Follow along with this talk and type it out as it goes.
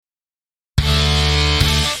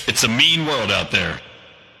It's a mean world out there.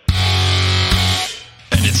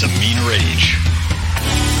 And it's a meaner age.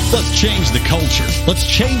 Let's change the culture. Let's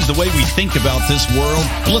change the way we think about this world.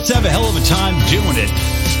 Let's have a hell of a time doing it.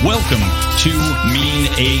 Welcome to Mean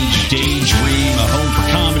Age Daydream, a home for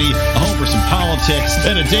comedy, a home for some politics,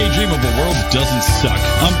 and a daydream of a world that doesn't suck.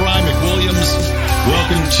 I'm Brian McWilliams.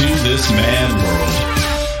 Welcome to this mad world.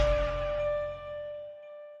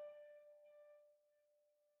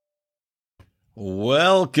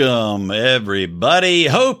 Welcome, everybody.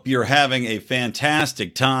 Hope you're having a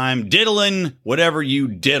fantastic time diddling whatever you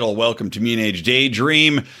diddle. Welcome to Mean Age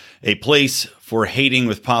Daydream, a place for hating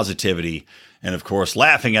with positivity and, of course,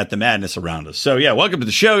 laughing at the madness around us. So, yeah, welcome to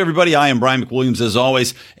the show, everybody. I am Brian McWilliams, as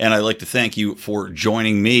always, and I'd like to thank you for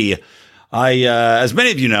joining me. As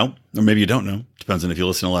many of you know, or maybe you don't know, depends on if you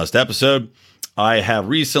listened to the last episode, I have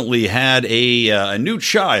recently had a new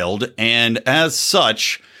child, and as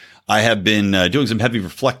such, I have been doing some heavy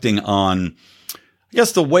reflecting on, I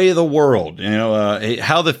guess, the way of the world,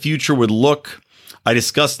 how the future would look. I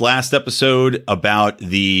discussed last episode about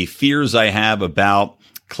the fears I have about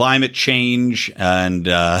climate change and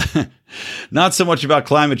not so much about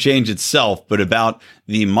climate change itself, but about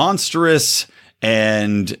the monstrous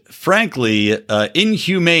and, frankly,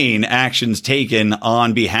 inhumane actions taken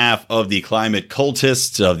on behalf of the climate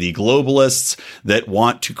cultists, of the globalists that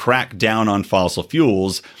want to crack down on fossil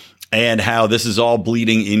fuels, and how this is all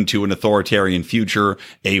bleeding into an authoritarian future,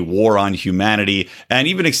 a war on humanity, and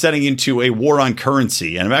even extending into a war on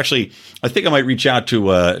currency. And I think I might reach out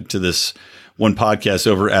to this one podcast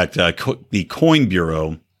over at the Coin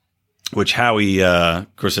Bureau, which Howie,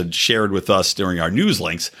 of course, had shared with us during our news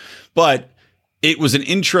links. But it was an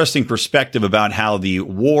interesting perspective about how the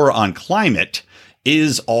war on climate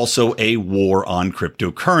is also a war on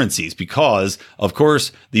cryptocurrencies because, of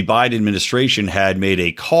course, the Biden administration had made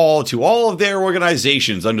a call to all of their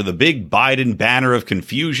organizations under the big Biden banner of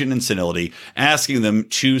confusion and senility, asking them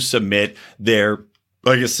to submit their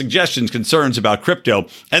suggestions, concerns about crypto.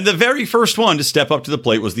 And the very first one to step up to the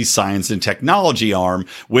plate was the Science and Technology arm,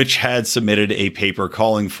 which had submitted a paper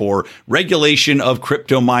calling for regulation of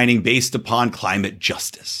crypto mining based upon climate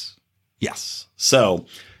justice. Yes. So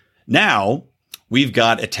now we've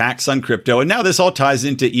got a tax on crypto. And now this all ties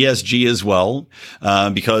into ESG as well,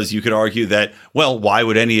 because you could argue that, well, why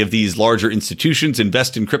would any of these larger institutions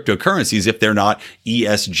invest in cryptocurrencies if they're not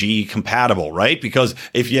ESG compatible, right? Because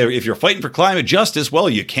if you're fighting for climate justice, well,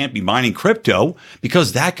 you can't be mining crypto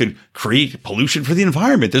because that could create pollution for the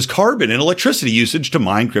environment. There's carbon and electricity usage to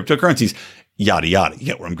mine cryptocurrencies, yada, yada. You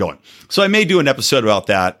get where I'm going. So I may do an episode about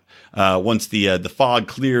that once the fog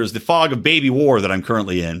clears, the fog of baby war that I'm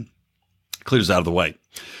currently in clears out of the way.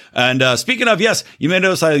 And speaking of, yes, you may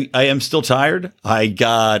notice I am still tired. I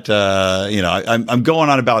got, I'm going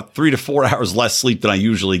on about 3 to 4 hours less sleep than I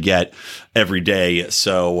usually get every day.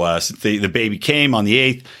 So since the baby came on the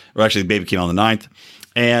 8th, or actually the baby came on the 9th.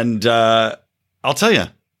 And I'll tell you,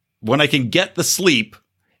 when I can get the sleep,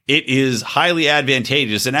 it is highly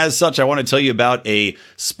advantageous. And as such, I want to tell you about a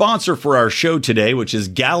sponsor for our show today, which is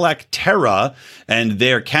Galactera and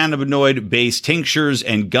their cannabinoid-based tinctures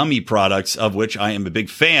and gummy products, of which I am a big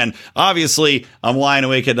fan. Obviously, I'm lying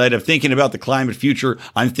awake at night. I'm thinking about the climate future.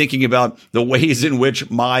 I'm thinking about the ways in which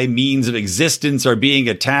my means of existence are being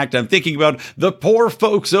attacked. I'm thinking about the poor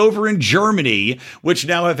folks over in Germany, which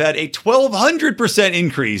now have had a 1,200%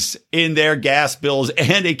 increase in their gas bills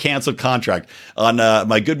and a canceled contract. On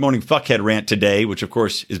my Good Morning Fuckhead rant today, which of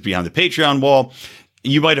course is behind the Patreon wall,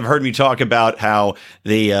 you might have heard me talk about how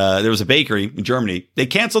there was a bakery in Germany. They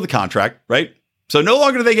canceled the contract, right? So no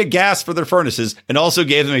longer do they get gas for their furnaces, and also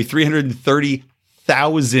gave them a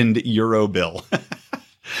 330,000 euro bill.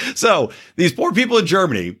 So these poor people in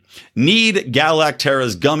Germany need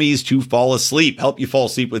Galactera's gummies to fall asleep, help you fall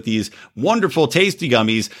asleep with these wonderful, tasty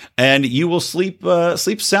gummies, and you will sleep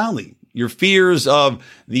soundly. Your fears of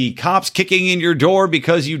the cops kicking in your door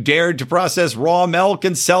because you dared to process raw milk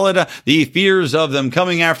and sell it, the fears of them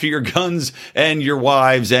coming after your guns and your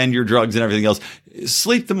wives and your drugs and everything else,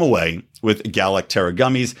 sleep them away with Galactera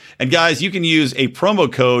gummies. And guys, you can use a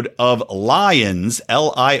promo code of LIONS,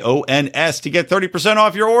 LIONS, to get 30%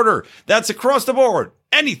 off your order. That's across the board.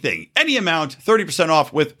 Anything, any amount, 30%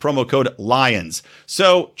 off with promo code LIONS.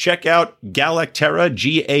 So check out Galactera,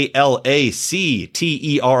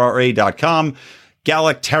 GALACTERRA.com,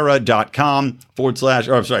 Galactera.com / look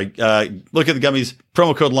at the gummies,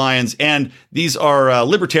 promo code LIONS. And these are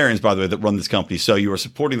libertarians, by the way, that run this company. So you are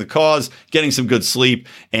supporting the cause, getting some good sleep,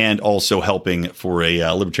 and also helping for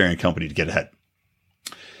a libertarian company to get ahead.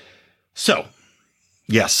 So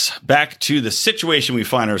Yes, back to the situation we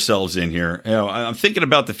find ourselves in here. I'm thinking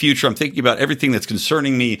about the future. I'm thinking about everything that's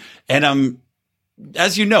concerning me, and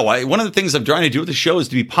as you know, one of the things I'm trying to do with the show is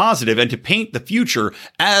to be positive and to paint the future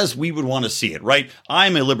as we would want to see it, right?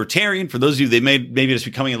 I'm a libertarian. For those of you that maybe just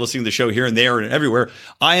be coming and listening to the show here and there and everywhere,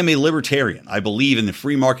 I am a libertarian. I believe in the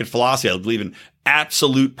free market philosophy. I believe in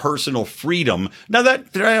absolute personal freedom. Now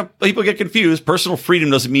that people get confused, personal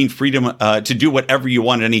freedom doesn't mean freedom to do whatever you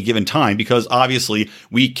want at any given time, because obviously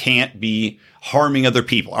we can't be harming other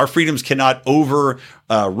people. Our freedoms cannot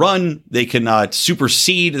overrun. They cannot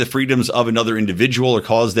supersede the freedoms of another individual or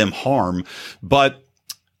cause them harm. But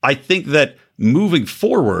I think that moving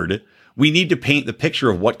forward, we need to paint the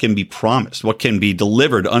picture of what can be promised, what can be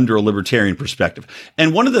delivered under a libertarian perspective.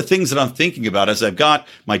 And one of the things that I'm thinking about is I've got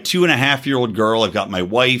my 2.5-year-old girl, I've got my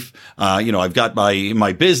wife, I've got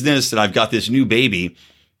my business, and I've got this new baby,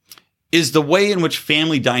 is the way in which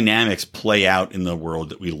family dynamics play out in the world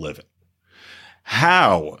that we live in.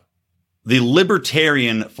 How the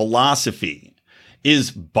libertarian philosophy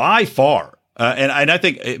is by far, and I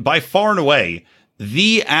think by far and away,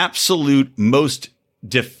 the absolute most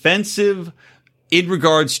defensive in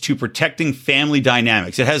regards to protecting family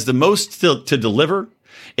dynamics. It has the most to deliver.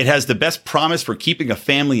 It has the best promise for keeping a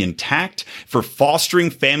family intact, for fostering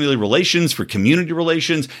family relations, for community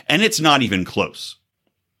relations, and it's not even close.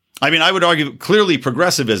 I mean, I would argue clearly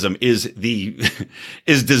progressivism is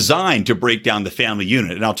designed to break down the family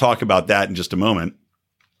unit, and I'll talk about that in just a moment.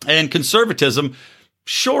 And conservatism,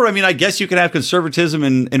 sure, I mean, I guess you can have conservatism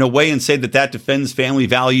in a way and say that defends family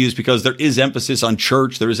values because there is emphasis on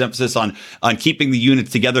church, there is emphasis on keeping the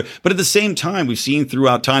units together. But at the same time, we've seen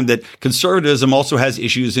throughout time that conservatism also has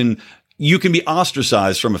issues in you can be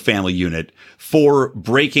ostracized from a family unit for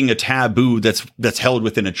breaking a taboo that's held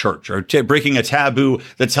within a church, or breaking a taboo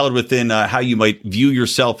that's held within how you might view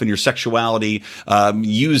yourself and your sexuality,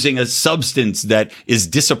 using a substance that is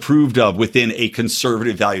disapproved of within a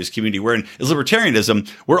conservative values community. Where in libertarianism,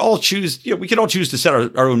 we can all choose to set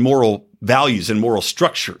our own moral values and moral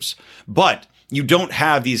structures, but you don't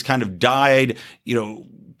have these kind of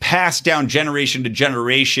passed down generation to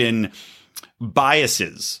generation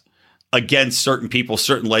biases against certain people,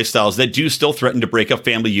 certain lifestyles that do still threaten to break up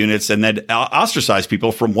family units and then ostracize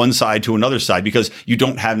people from one side to another side, because you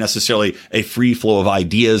don't have necessarily a free flow of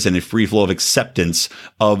ideas and a free flow of acceptance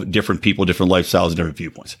of different people, different lifestyles, and different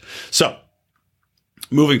viewpoints. So,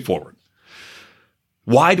 moving forward,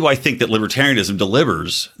 why do I think that libertarianism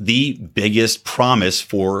delivers the biggest promise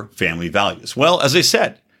for family values? Well, as I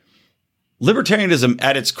said, libertarianism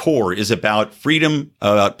at its core is about freedom,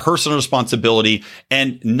 about personal responsibility,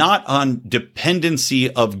 and not on dependency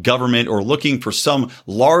of government or looking for some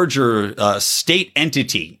larger state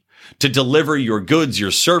entity to deliver your goods, your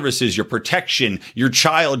services, your protection, your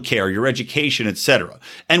childcare, your education, etc.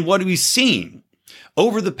 And what we've seen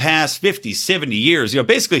over the past 50, 70 years,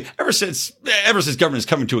 basically ever since government has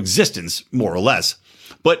come into existence, more or less,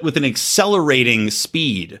 but with an accelerating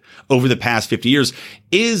speed over the past 50 years,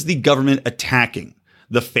 is the government attacking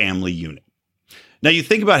the family unit. Now, you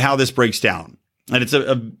think about how this breaks down, and it's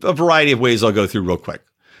a variety of ways I'll go through real quick.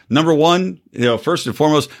 Number one, first and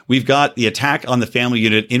foremost, we've got the attack on the family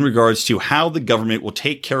unit in regards to how the government will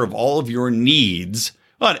take care of all of your needs.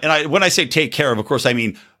 And when I say take care of course, I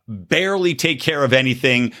mean barely take care of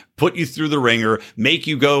anything, put you through the ringer, make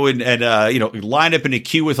you go and line up in a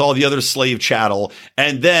queue with all the other slave chattel,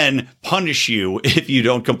 and then punish you if you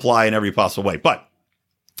don't comply in every possible way. But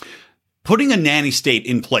putting a nanny state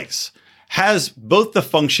in place has both the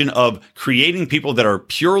function of creating people that are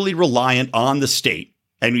purely reliant on the state.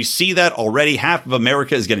 And we see that already. Half of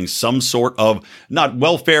America is getting some sort of, not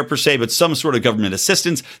welfare per se, but some sort of government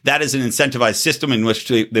assistance. That is an incentivized system in which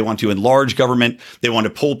they want to enlarge government. They want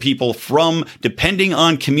to pull people from depending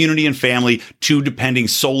on community and family to depending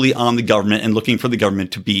solely on the government and looking for the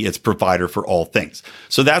government to be its provider for all things.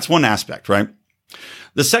 So that's one aspect, right?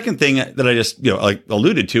 The second thing that I just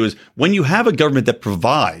alluded to is when you have a government that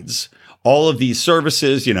provides all of these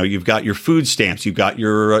services, you've got your food stamps, you've got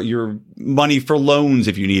your money for loans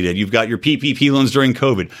if you need it, you've got your PPP loans during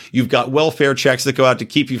COVID, you've got welfare checks that go out to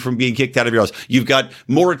keep you from being kicked out of your house, you've got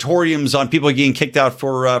moratoriums on people getting kicked out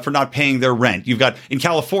for not paying their rent, you've got in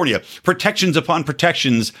California protections upon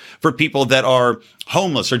protections for people that are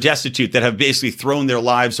homeless or destitute, that have basically thrown their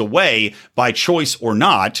lives away by choice or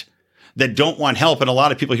not, that don't want help, and a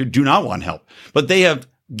lot of people here do not want help, but they have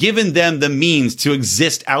given them the means to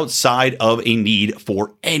exist outside of a need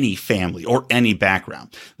for any family or any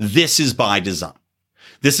background. This is by design.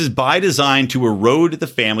 This is by design to erode the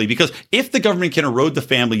family, because if the government can erode the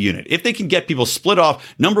family unit, if they can get people split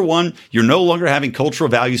off, number one, you're no longer having cultural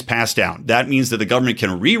values passed down. That means that the government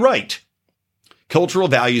can rewrite cultural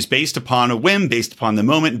values based upon a whim, based upon the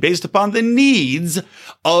moment, and based upon the needs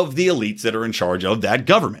of the elites that are in charge of that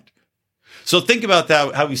government. So think about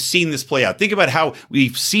that, how we've seen this play out. Think about how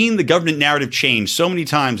we've seen the government narrative change so many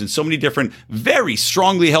times in so many different, very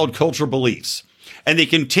strongly held cultural beliefs. And they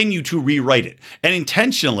continue to rewrite it and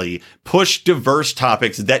intentionally push diverse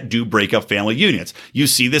topics that do break up family units. You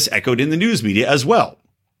see this echoed in the news media as well.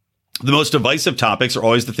 The most divisive topics are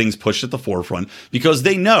always the things pushed at the forefront because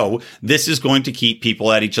they know this is going to keep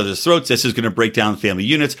people at each other's throats. This is going to break down family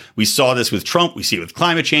units. We saw this with Trump. We see it with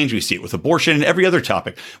climate change. We see it with abortion and every other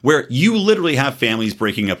topic where you literally have families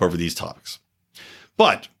breaking up over these topics.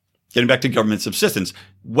 But getting back to government subsistence,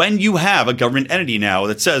 when you have a government entity now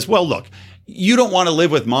that says, well, look, you don't want to live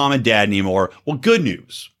with mom and dad anymore. Well, good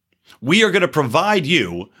news. We are going to provide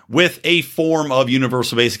you with a form of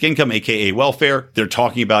universal basic income, aka welfare. They're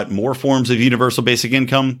talking about more forms of universal basic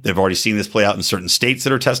income. They've already seen this play out in certain states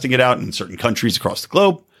that are testing it out in certain countries across the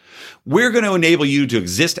globe. We're going to enable you to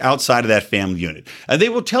exist outside of that family unit. And they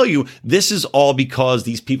will tell you this is all because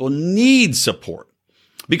these people need support.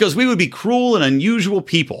 Because we would be cruel and unusual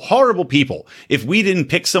people, horrible people, if we didn't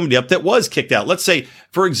pick somebody up that was kicked out. Let's say,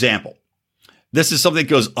 for example, this is something that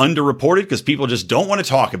goes underreported because people just don't want to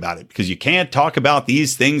talk about it because you can't talk about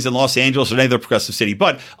these things in Los Angeles or any other progressive city.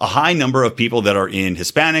 But a high number of people that are in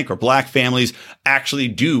Hispanic or Black families actually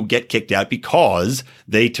do get kicked out because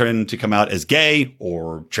they tend to come out as gay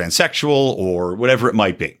or transsexual or whatever it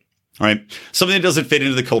might be. All right. Something that doesn't fit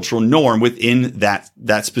into the cultural norm within that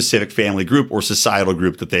specific family group or societal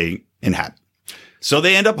group that they inhabit. So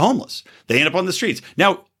they end up homeless. They end up on the streets.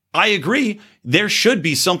 Now, I agree. There should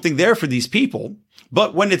be something there for these people.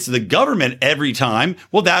 But when it's the government every time,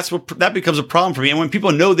 well, that becomes a problem for me. And when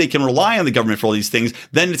people know they can rely on the government for all these things,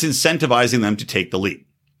 then it's incentivizing them to take the lead.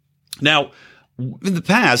 Now, in the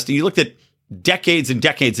past, you looked at decades and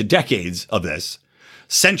decades and decades of this,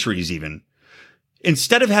 centuries even.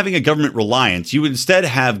 Instead of having a government reliance, you would instead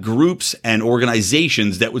have groups and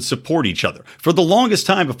organizations that would support each other. For the longest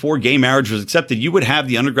time before gay marriage was accepted, you would have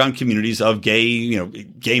the underground communities of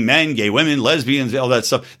gay men, gay women, lesbians, all that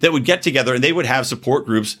stuff that would get together and they would have support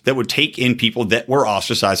groups that would take in people that were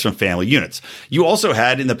ostracized from family units. You also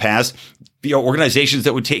had in the past organizations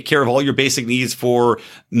that would take care of all your basic needs for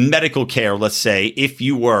medical care, let's say, if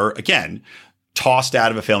you were, again, tossed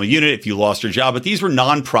out of a family unit, if you lost your job, but these were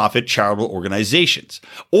nonprofit charitable organizations,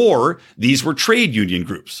 or these were trade union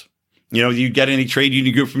groups. You know, you'd get any trade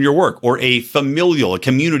union group from your work, or a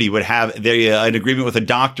community would have an agreement with a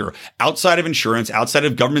doctor outside of insurance, outside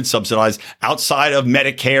of government subsidized, outside of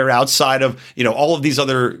Medicare, outside of, all of these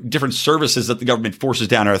other different services that the government forces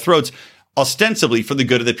down our throats, ostensibly for the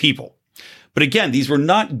good of the people. But again, these were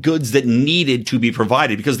not goods that needed to be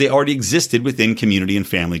provided because they already existed within community and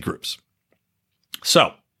family groups.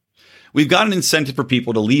 So we've got an incentive for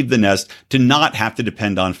people to leave the nest to not have to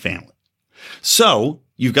depend on family. So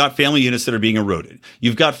you've got family units that are being eroded.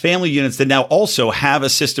 You've got family units that now also have a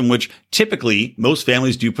system which typically most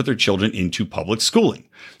families do put their children into public schooling.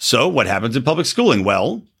 So what happens in public schooling?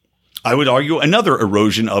 Well, I would argue another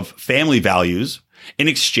erosion of family values in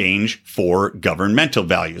exchange for governmental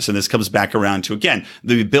values. And this comes back around to, again,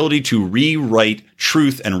 the ability to rewrite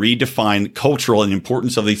truth and redefine cultural and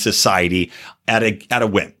importance of the society at a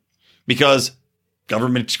whim. Because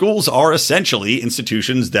government schools are essentially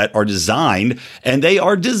institutions that are designed, and they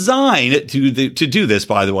are designed to do this,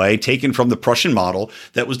 by the way, taken from the Prussian model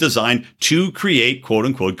that was designed to create, quote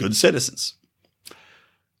unquote, good citizens.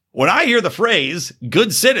 When I hear the phrase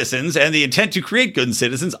good citizens and the intent to create good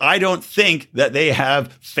citizens, I don't think that they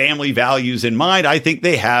have family values in mind. I think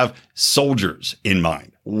they have soldiers in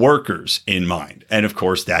mind, workers in mind. And of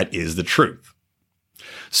course, that is the truth.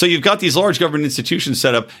 So you've got these large government institutions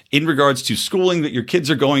set up in regards to schooling that your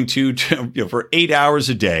kids are going to for 8 hours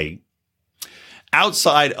a day,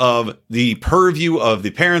 outside of the purview of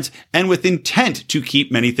the parents and with intent to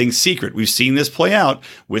keep many things secret. We've seen this play out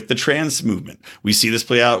with the trans movement. We see this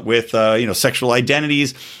play out with, sexual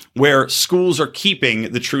identities where schools are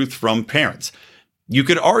keeping the truth from parents. You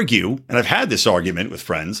could argue, and I've had this argument with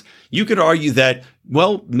friends, you could argue that,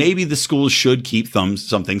 well, maybe the schools should keep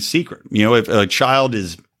something secret. If a child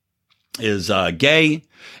is gay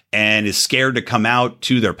and is scared to come out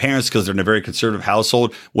to their parents because they're in a very conservative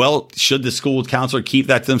household, well, should the school counselor keep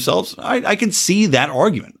that to themselves? I can see that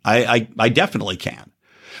argument. I definitely can.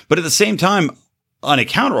 But at the same time, on a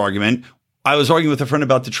counter argument, I was arguing with a friend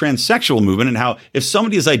about the transsexual movement and how if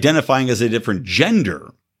somebody is identifying as a different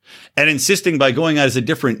gender, and insisting by going out as a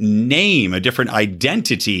different name, a different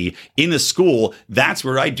identity in a school, that's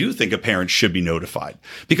where I do think a parent should be notified,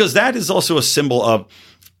 because that is also a symbol of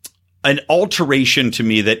an alteration to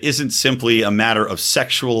me that isn't simply a matter of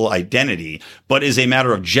sexual identity, but is a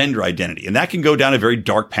matter of gender identity. And that can go down a very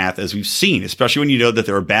dark path, as we've seen, especially when you know that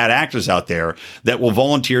there are bad actors out there that will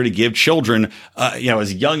volunteer to give children,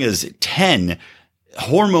 as young as 10,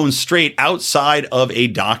 hormones straight outside of a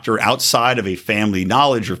doctor, outside of a family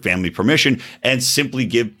knowledge or family permission, and simply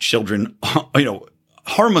give children,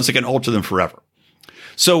 hormones that can alter them forever.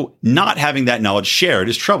 So not having that knowledge shared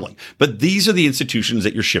is troubling. But these are the institutions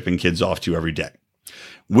that you're shipping kids off to every day.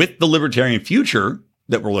 With the libertarian future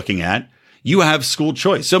that we're looking at, you have school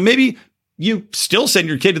choice. So maybe you still send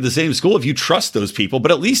your kid to the same school if you trust those people,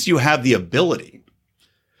 but at least you have the ability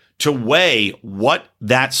to weigh what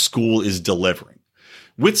that school is delivering.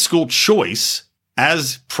 With school choice,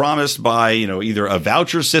 as promised by, either a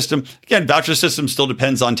voucher system. Again, voucher system still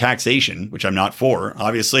depends on taxation, which I'm not for.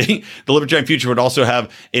 Obviously, the libertarian future would also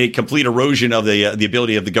have a complete erosion of the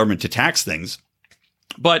ability of the government to tax things.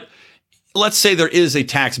 But let's say there is a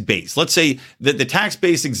tax base. Let's say that the tax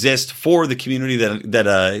base exists for the community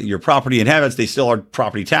that your property inhabits. They still are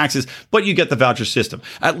property taxes, but you get the voucher system.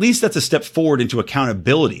 At least that's a step forward into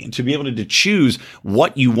accountability and to be able to choose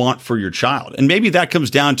what you want for your child. And maybe that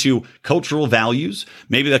comes down to cultural values.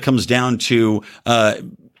 Maybe that comes down to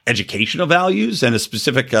educational values and a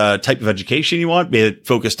specific type of education you want, be it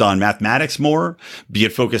focused on mathematics more, be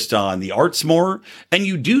it focused on the arts more. And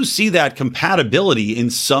you do see that compatibility in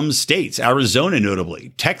some states, Arizona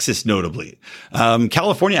notably, Texas notably.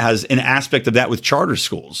 California has an aspect of that with charter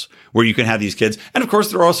schools where you can have these kids. And of course,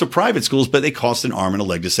 there are also private schools, but they cost an arm and a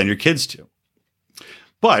leg to send your kids to.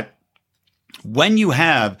 But when you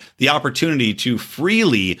have the opportunity to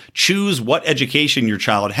freely choose what education your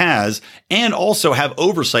child has and also have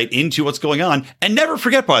oversight into what's going on, and never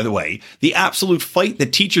forget, by the way, the absolute fight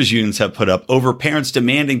that teachers unions have put up over parents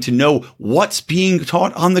demanding to know what's being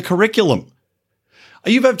taught on the curriculum.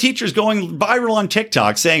 You have teachers going viral on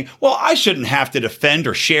TikTok saying, well, I shouldn't have to defend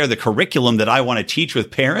or share the curriculum that I want to teach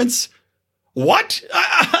with parents. What?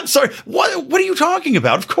 I'm sorry. What are you talking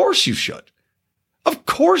about? Of course you should. Of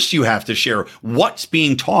course you have to share what's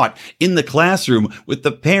being taught in the classroom with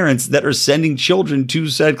the parents that are sending children to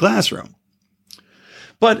said classroom.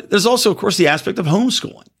 But there's also, of course, the aspect of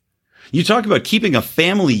homeschooling. You talk about keeping a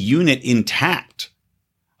family unit intact.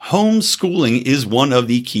 Homeschooling is one of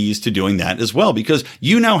the keys to doing that as well, because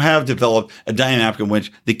you now have developed a dynamic in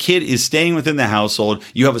which the kid is staying within the household.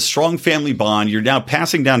 You have a strong family bond. You're now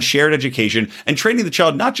passing down shared education and training the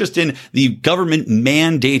child not just in the government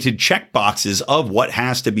mandated checkboxes of what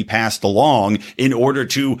has to be passed along in order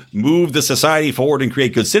to move the society forward and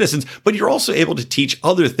create good citizens, but you're also able to teach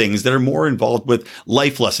other things that are more involved with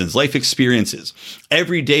life lessons, life experiences,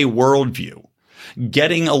 everyday worldview.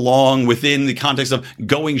 Getting along within the context of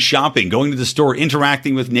going shopping, going to the store,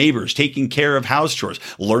 interacting with neighbors, taking care of house chores,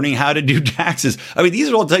 learning how to do taxes. I mean, these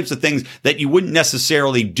are all types of things that you wouldn't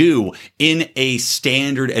necessarily do in a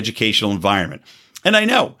standard educational environment. And I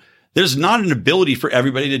know there's not an ability for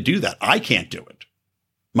everybody to do that. I can't do it.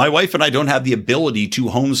 My wife and I don't have the ability to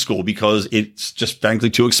homeschool because it's just frankly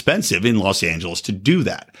too expensive in Los Angeles to do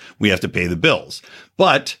that. We have to pay the bills.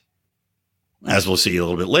 But as we'll see a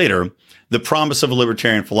little bit later, the promise of a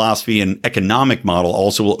libertarian philosophy and economic model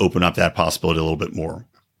also will open up that possibility a little bit more.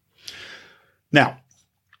 Now,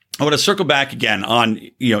 I want to circle back again on,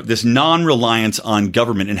 this non-reliance on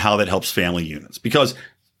government and how that helps family units, because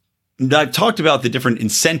I've talked about the different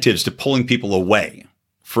incentives to pulling people away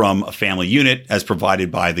from a family unit as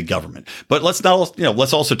provided by the government. But let's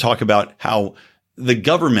also talk about how the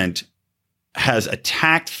government has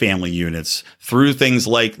attacked family units through things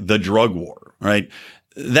like the drug war, right?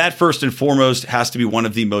 That first and foremost has to be one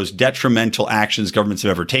of the most detrimental actions governments have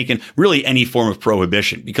ever taken, really any form of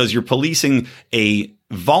prohibition, because you're policing a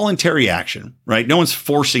voluntary action, right? No one's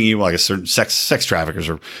forcing you, like a certain sex traffickers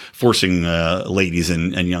are forcing ladies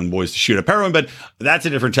and young boys to shoot up heroin, but that's a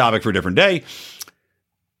different topic for a different day.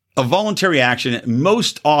 A voluntary action,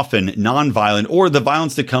 most often nonviolent, or the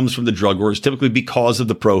violence that comes from the drug war is typically because of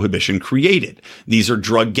the prohibition created. These are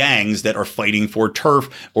drug gangs that are fighting for turf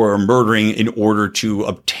or are murdering in order to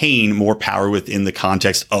obtain more power within the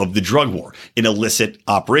context of the drug war, an illicit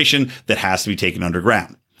operation that has to be taken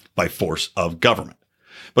underground by force of government.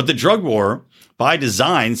 But the drug war, by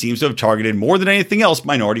design, seems to have targeted more than anything else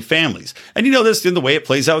minority families. And you know this in the way it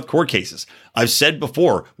plays out with court cases. I've said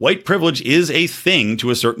before, white privilege is a thing to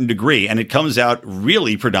a certain degree, and it comes out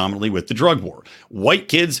really predominantly with the drug war. White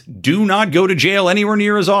kids do not go to jail anywhere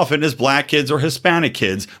near as often as black kids or Hispanic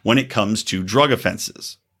kids when it comes to drug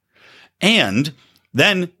offenses. And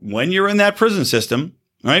then when you're in that prison system,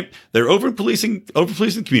 right, they're over policing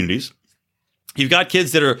the communities. You've got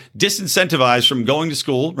kids that are disincentivized from going to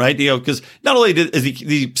school, right? Because not only is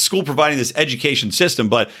the school providing this education system,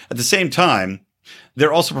 but at the same time,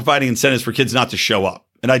 they're also providing incentives for kids not to show up.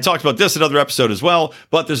 And I talked about this in another episode as well,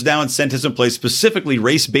 but there's now incentives in place, specifically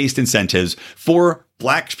race-based incentives for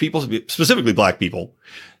black people, specifically black people,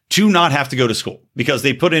 to not have to go to school, because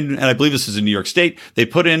they put in, and I believe this is in New York State, they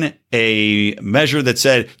put in a measure that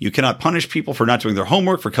said you cannot punish people for not doing their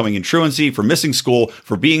homework, for coming in truancy, for missing school,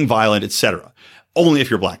 for being violent, etc. Only if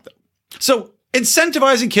you're black, though. So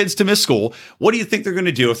incentivizing kids to miss school, what do you think they're going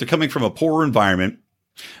to do if they're coming from a poorer environment?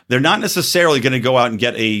 They're not necessarily going to go out and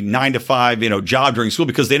get a 9-to-5, job during school,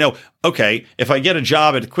 because they know, okay, if I get a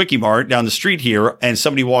job at Quickie Mart down the street here and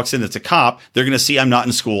somebody walks in that's a cop, they're going to see I'm not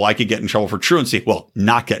in school. I could get in trouble for truancy. Well,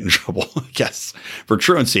 not get in trouble, I guess, for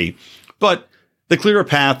truancy. But the clearer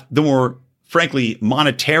path, the more, frankly,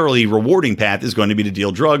 monetarily rewarding path is going to be to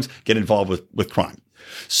deal drugs, get involved with crime.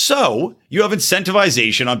 So you have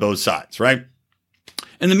incentivization on both sides, right?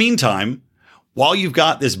 In the meantime, while you've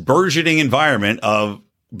got this burgeoning environment of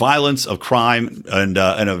violence, of crime, and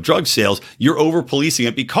of drug sales, you're over policing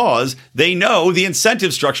it because they know the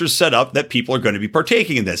incentive structure is set up that people are going to be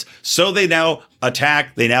partaking in this. So they now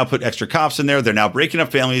attack. They now put extra cops in there. They're now breaking up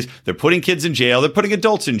families. They're putting kids in jail. They're putting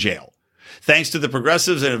adults in jail. Thanks to the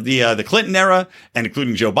progressives of the Clinton era, and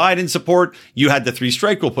including Joe Biden's support, you had the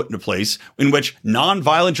 3-strike rule put into place in which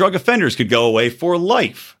nonviolent drug offenders could go away for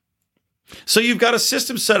life. So you've got a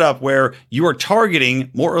system set up where you are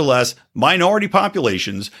targeting more or less minority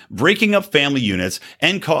populations, breaking up family units,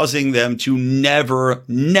 and causing them to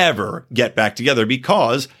never get back together,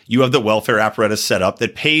 because you have the welfare apparatus set up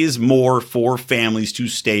that pays more for families to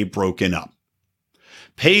stay broken up.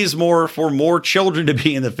 Pays more for more children to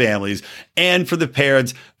be in the families, and for the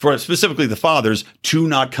parents, for specifically the fathers, to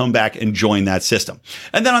not come back and join that system.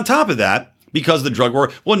 And then on top of that, because of the drug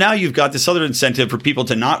war, well, now you've got this other incentive for people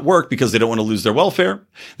to not work because they don't want to lose their welfare.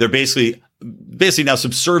 They're basically now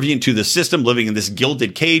subservient to the system, living in this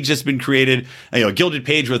gilded cage that's been created, a gilded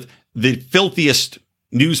cage with the filthiest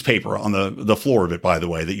newspaper on the floor of it, by the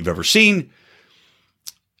way, that you've ever seen.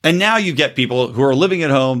 And now you get people who are living at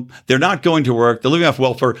home. They're not going to work. They're living off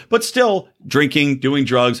welfare, but still drinking, doing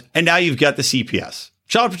drugs. And now you've got the CPS.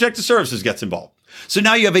 Child Protective Services gets involved. So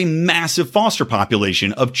now you have a massive foster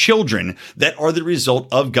population of children that are the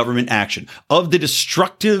result of government action, of the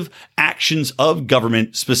destructive actions of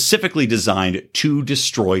government specifically designed to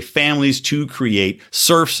destroy families, to create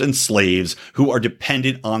serfs and slaves who are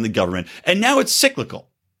dependent on the government. And now it's cyclical,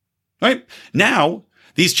 right? Now,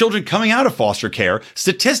 these children coming out of foster care,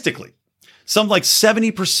 statistically, some like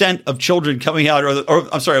 70% of children coming out,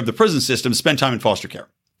 of the prison system spend time in foster care.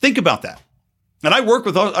 Think about that. And I work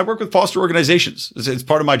with foster organizations. It's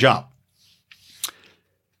part of my job.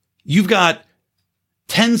 You've got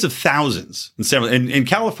tens of thousands in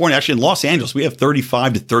California. Actually, in Los Angeles, we have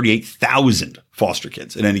 35 to 38,000 foster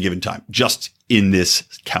kids at any given time, just in this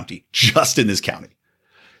county.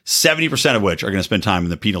 70% of which are going to spend time in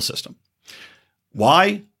the penal system.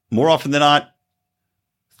 Why? More often than not,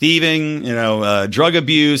 thieving, drug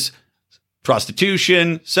abuse,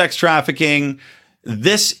 prostitution, sex trafficking.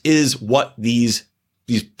 This is what these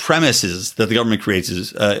premises that the government creates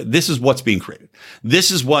is. This is what's being created.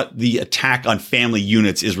 This is what the attack on family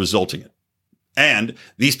units is resulting in. And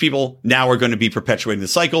these people now are going to be perpetuating the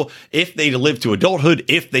cycle. If they live to adulthood,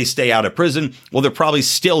 if they stay out of prison, well, they're probably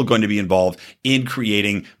still going to be involved in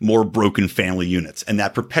creating more broken family units. And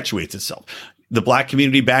that perpetuates itself. The black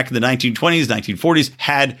community back in the 1920s, 1940s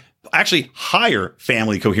had actually higher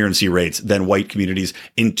family coherency rates than white communities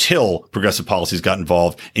until progressive policies got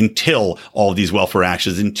involved, until all of these welfare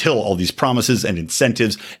actions, until all these promises and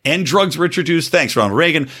incentives and drugs were introduced, thanks Ronald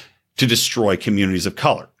Reagan, to destroy communities of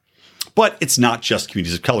color. But it's not just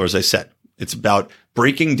communities of color, as I said. It's about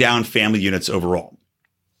breaking down family units overall.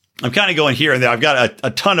 I'm kind of going here and there. I've got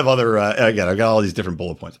a ton of other, I've got all these different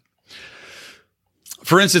bullet points.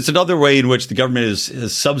 For instance, another way in which the government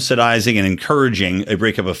is subsidizing and encouraging a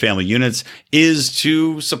breakup of family units is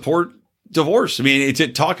to support divorce. I mean,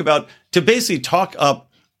 to basically talk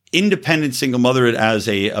up independent single motherhood as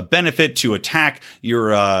a benefit, to attack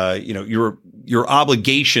your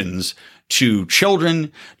obligations to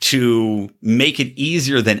children, to make it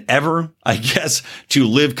easier than ever, I guess, to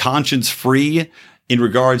live conscience free in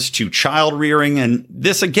regards to child rearing. And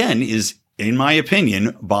this, again, is, in my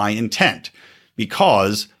opinion, by intent.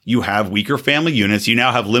 Because you have weaker family units, you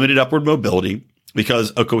now have limited upward mobility,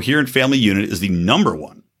 because a coherent family unit is the number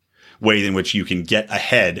one way in which you can get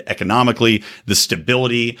ahead economically, the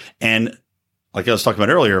stability, and like I was talking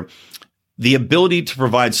about earlier, the ability to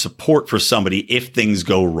provide support for somebody if things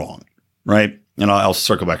go wrong, right? And I'll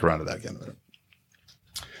circle back around to that again in a minute.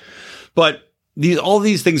 But all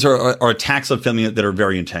these things are attacks on family that are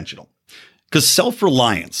very intentional. Because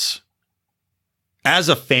self-reliance, as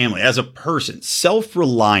a family, as a person,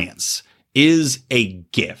 self-reliance is a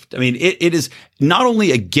gift. I mean, it is not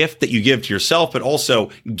only a gift that you give to yourself, but also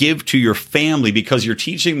give to your family, because you're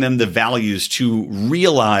teaching them the values to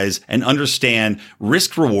realize and understand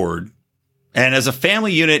risk reward. And as a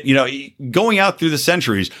family unit, going out through the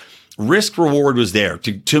centuries, risk reward was there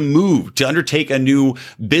to move, to undertake a new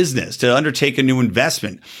business, to undertake a new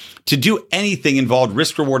investment, to do anything involved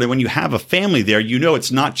risk reward. And when you have a family there,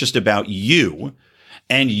 it's not just about you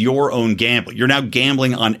and your own gambling. You're now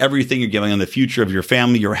gambling on everything. You're gambling on the future of your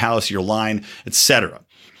family, your house, your line, etc.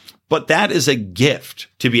 But that is a gift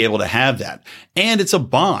to be able to have that. And it's a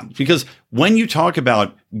bond, because when you talk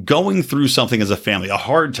about going through something as a family, a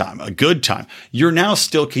hard time, a good time, you're now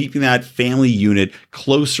still keeping that family unit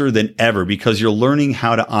closer than ever, because you're learning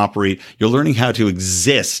how to operate. You're learning how to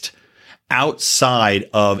exist outside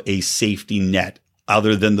of a safety net,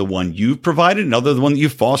 other than the one you've provided and other than the one that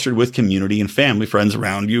you've fostered with community and family, friends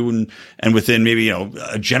around you, and within maybe,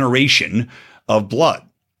 a generation of blood.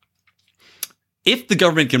 If the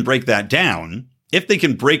government can break that down, if they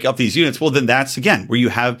can break up these units, well, then that's, again, where you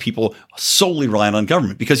have people solely relying on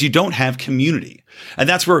government, because you don't have community. And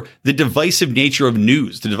that's where the divisive nature of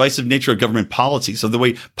news, the divisive nature of government policy, so the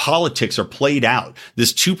way politics are played out,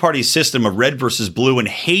 this two-party system of red versus blue and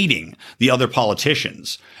hating the other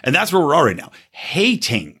politicians. And that's where we are right now.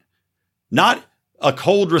 Hating, not a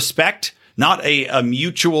cold respect, not a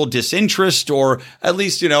mutual disinterest, or at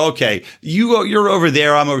least, okay, you're over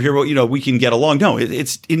there, I'm over here, but, we can get along. No,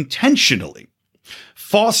 it's intentionally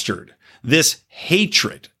fostered this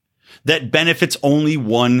hatred that benefits only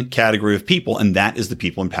one category of people, and that is the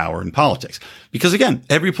people in power in politics. Because again,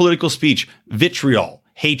 every political speech, vitriol,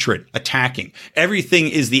 hatred, attacking, everything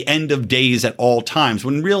is the end of days at all times.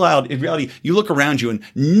 When in reality, you look around you and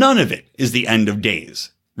none of it is the end of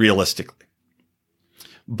days, realistically.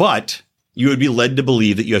 But you would be led to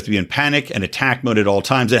believe that you have to be in panic and attack mode at all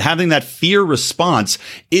times. And having that fear response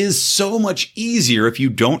is so much easier if you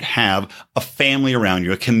don't have a family around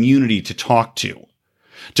you, a community to talk to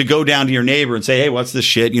go down to your neighbor and say, hey, what's this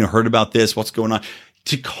shit? Heard about this? What's going on?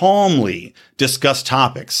 To calmly discuss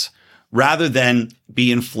topics rather than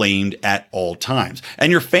be inflamed at all times. And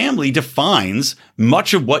your family defines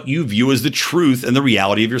much of what you view as the truth and the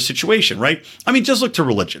reality of your situation, right? I mean, just look to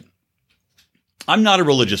religion. I'm not a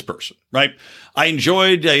religious person, right? I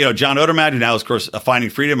enjoyed, John Odermatt, who now is, of course, Finding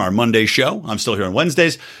Freedom, our Monday show. I'm still here on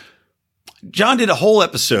Wednesdays. John did a whole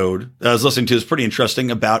episode that I was listening to. It's pretty interesting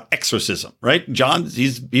about exorcism, right? John,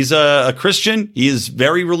 he's a Christian. He is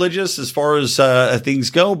very religious as far as things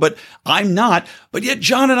go, but I'm not. But yet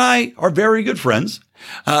John and I are very good friends.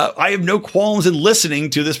 I have no qualms in listening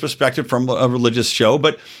to this perspective from a religious show,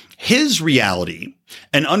 but his reality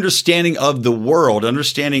and understanding of the world,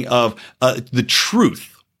 understanding of the truth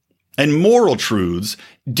and moral truths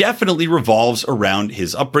definitely revolves around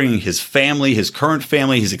his upbringing, his family, his current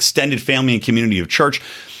family, his extended family and community of church.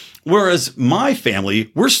 Whereas my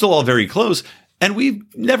family, we're still all very close, and we've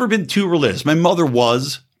never been too religious. My mother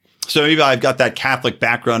was, so maybe I've got that Catholic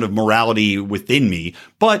background of morality within me,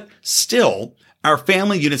 but still, our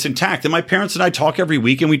family unit's intact. And my parents and I talk every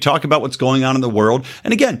week, and we talk about what's going on in the world.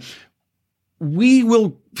 And again, we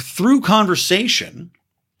will, through conversation,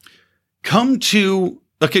 come to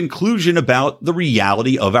a conclusion about the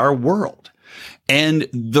reality of our world and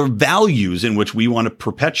the values in which we want to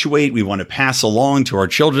perpetuate, we want to pass along to our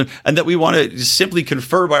children, and that we want to simply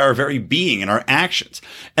confer by our very being and our actions.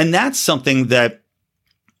 And that's something that,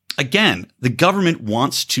 again, the government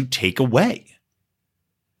wants to take away.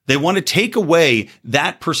 They want to take away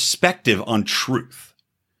that perspective on truth.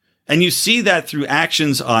 And you see that through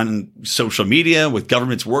actions on social media, with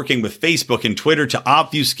governments working with Facebook and Twitter to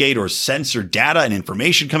obfuscate or censor data and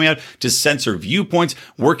information coming out, to censor viewpoints,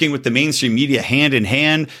 working with the mainstream media hand in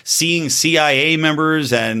hand, seeing CIA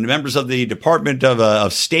members and members of the Department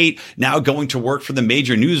of State now going to work for the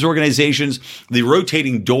major news organizations, the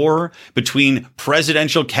rotating door between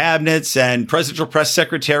presidential cabinets and presidential press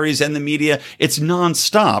secretaries and the media. It's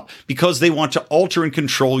nonstop because they want to alter and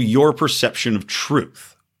control your perception of truth.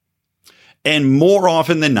 And more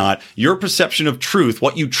often than not, your perception of truth,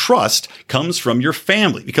 what you trust, comes from your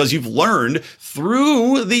family, because you've learned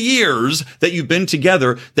through the years that you've been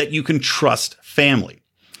together that you can trust family.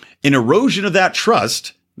 An erosion of that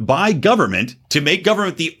trust by government to make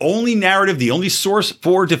government the only narrative, the only source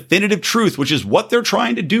for definitive truth, which is what they're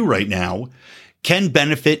trying to do right now, can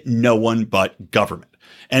benefit no one but government.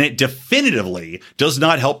 And it definitively does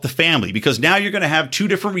not help the family, because now you're going to have two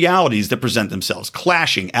different realities that present themselves,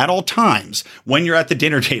 clashing at all times when you're at the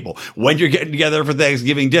dinner table, when you're getting together for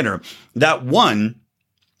Thanksgiving dinner. That one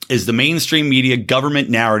is the mainstream media government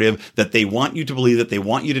narrative that they want you to believe, that they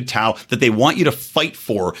want you to tout, that they want you to fight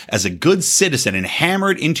for as a good citizen, and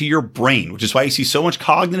hammer it into your brain, which is why you see so much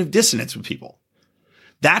cognitive dissonance with people.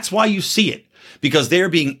 That's why you see it, because they're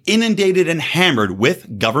being inundated and hammered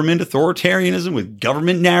with government authoritarianism, with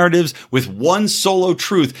government narratives, with one solo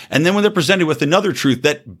truth. And then when they're presented with another truth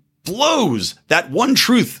that blows that one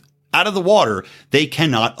truth out of the water, they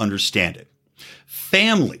cannot understand it.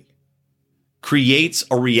 Family creates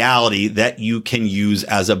a reality that you can use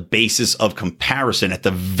as a basis of comparison at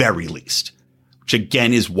the very least, which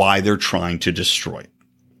again is why they're trying to destroy it.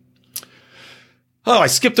 Oh, I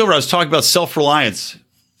skipped over. I was talking about self-reliance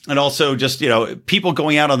and also just, people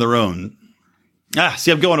going out on their own.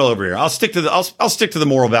 See, I'm going all over here. I'll stick to the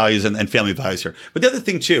moral values and family values here. But the other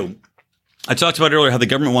thing too, I talked about earlier how the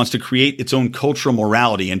government wants to create its own cultural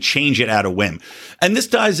morality and change it at a whim. And this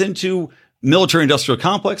ties into military industrial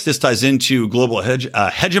complex. This ties into global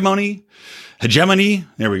hegemony.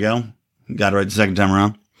 There we go. Got it right the second time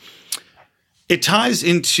around. It ties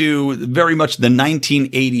into very much the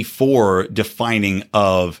 1984 defining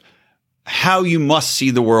of how you must see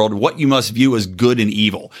the world, what you must view as good and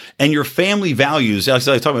evil. And your family values, as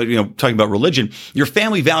I talk about, talking about religion, your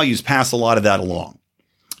family values pass a lot of that along.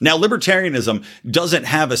 Now, libertarianism doesn't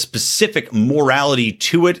have a specific morality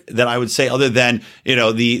to it that I would say, other than,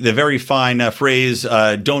 the very fine phrase,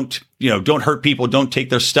 don't hurt people, don't take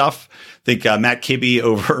their stuff. I think Matt Kibbe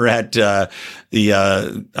over at oh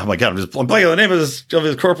my God, I'm blanking on the name of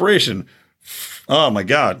his corporation. Oh my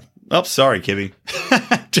God. Oh, sorry, Kibbe.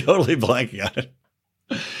 Totally blanking on it.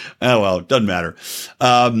 Oh well, doesn't matter.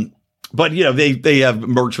 But they have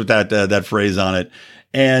merged with that phrase on it,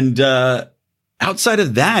 and outside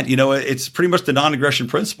of that, it's pretty much the non-aggression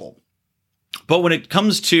principle. But when it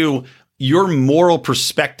comes to your moral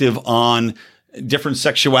perspective on different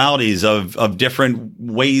sexualities of different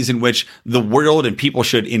ways in which the world and people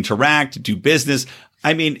should interact, do business,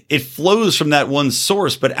 I mean, it flows from that one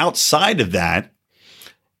source. But outside of that,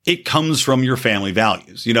 it comes from your family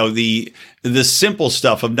values. The simple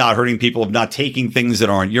stuff of not hurting people, of not taking things that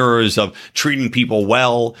aren't yours, of treating people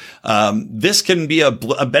well. This can be a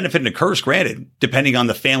benefit and a curse, granted, depending on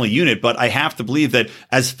the family unit. But I have to believe that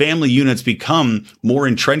as family units become more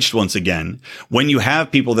entrenched once again, when you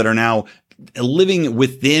have people that are now living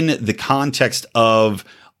within the context of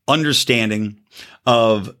understanding,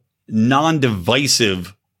 of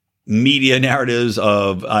non-divisive media narratives,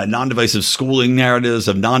 of non-divisive schooling narratives,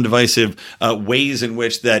 of non-divisive ways in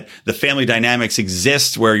which that the family dynamics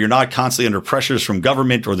exist, where you're not constantly under pressures from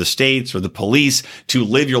government or the states or the police to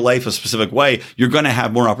live your life a specific way, you're going to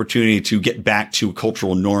have more opportunity to get back to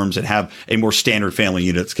cultural norms and have a more standard family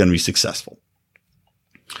unit that's going to be successful.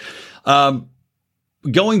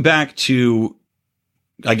 Going back to,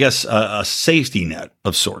 I guess, a safety net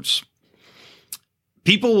of sorts.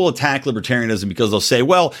 People will attack libertarianism because they'll say,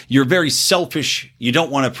 well, you're very selfish. You don't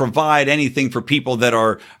want to provide anything for people that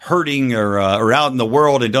are hurting or out in the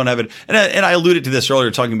world and don't have it. And I alluded to this earlier,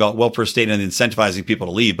 talking about welfare state and incentivizing people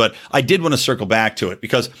to leave. But I did want to circle back to it,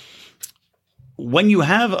 because when you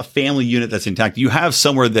have a family unit that's intact, you have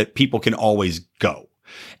somewhere that people can always go.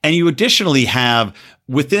 And you additionally have,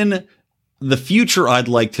 within the future I'd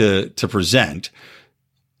like to present,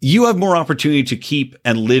 you have more opportunity to keep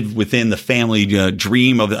and live within the family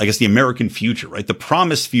dream of, I guess, the American future, right? The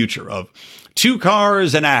promised future of 2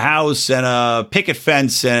 cars and a house and a picket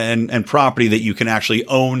fence and property that you can actually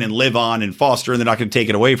own and live on and foster, and they're not going to take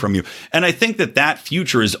it away from you. And I think that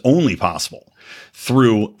future is only possible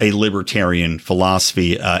through a libertarian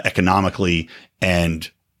philosophy, economically and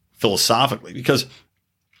philosophically, because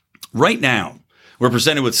right now we're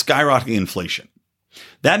presented with skyrocketing inflation.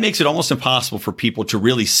 That makes it almost impossible for people to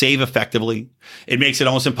really save effectively. It makes it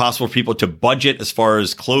almost impossible for people to budget as far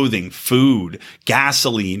as clothing, food,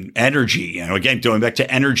 gasoline, energy. Again, going back to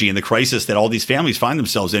energy and the crisis that all these families find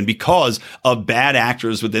themselves in because of bad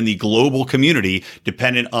actors within the global community,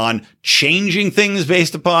 dependent on changing things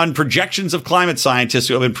based upon projections of climate scientists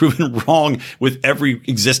who have been proven wrong with every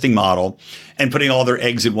existing model, and putting all their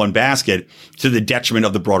eggs in one basket to the detriment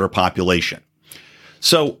of the broader population.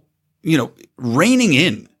 So, reining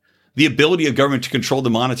in the ability of government to control the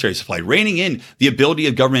monetary supply, reining in the ability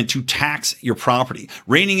of government to tax your property,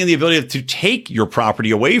 reining in the ability to take your property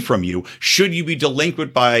away from you should you be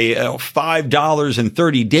delinquent by $5 in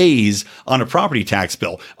 30 days on a property tax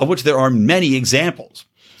bill, of which there are many examples.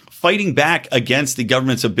 Fighting back against the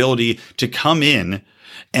government's ability to come in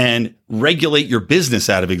and regulate your business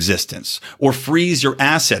out of existence, or freeze your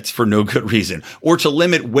assets for no good reason, or to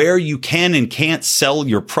limit where you can and can't sell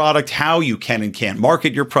your product, how you can and can't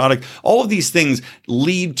market your product. All of these things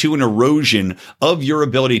lead to an erosion of your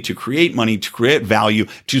ability to create money, to create value,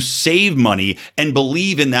 to save money, and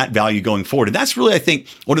believe in that value going forward. And that's really, I think,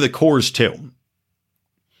 one of the cores too.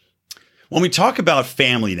 When we talk about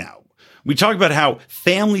family now, we talk about how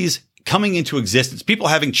families coming into existence, people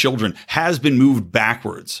having children, has been moved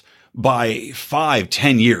backwards by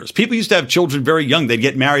 5-10 years. People used to have children very young. They'd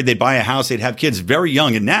get married, they'd buy a house, they'd have kids very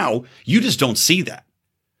young. And now you just don't see that.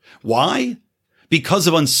 Why? Because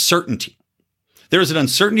of uncertainty. There's an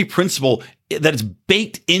uncertainty principle that is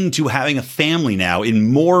baked into having a family now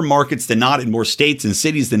in more markets than not, in more states and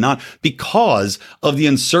cities than not, because of the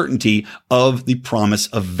uncertainty of the promise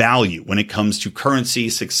of value when it comes to currency,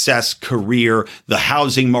 success, career, the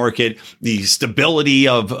housing market, the stability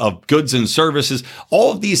of goods and services.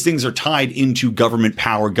 All of these things are tied into government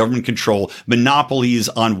power, government control, monopolies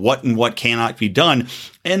on what and what cannot be done.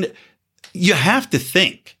 And you have to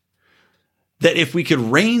think that if we could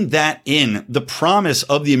rein that in, the promise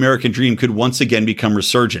of the American dream could once again become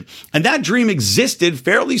resurgent. And that dream existed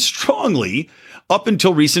fairly strongly up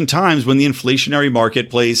until recent times when the inflationary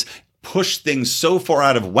marketplace pushed things so far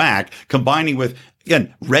out of whack, combining with,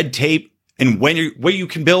 again, red tape and where you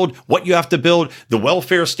can build, what you have to build, the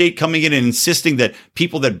welfare state coming in and insisting that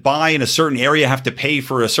people that buy in a certain area have to pay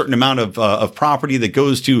for a certain amount of property that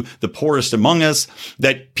goes to the poorest among us,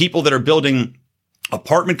 that people that are building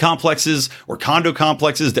apartment complexes or condo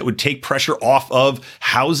complexes that would take pressure off of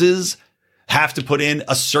houses have to put in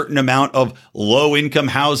a certain amount of low income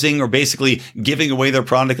housing, or basically giving away their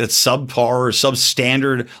product at subpar or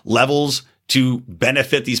substandard levels to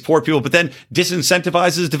benefit these poor people, but then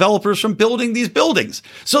disincentivizes developers from building these buildings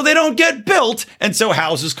so they don't get built. And so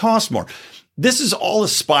houses cost more. This is all a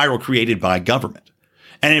spiral created by government.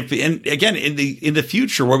 And again, in the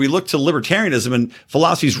future, where we look to libertarianism and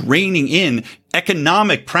philosophies reining in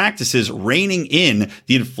economic practices, reining in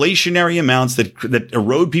the inflationary amounts that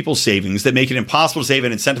erode people's savings, that make it impossible to save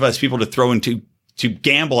and incentivize people to throw into to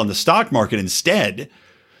gamble on the stock market instead.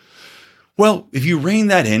 Well, if you rein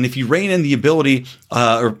that in, if you rein in the ability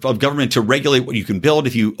of government to regulate what you can build,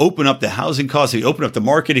 if you open up the housing costs, if you open up the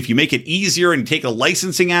market, if you make it easier and take a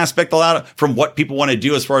licensing aspect out from what people want to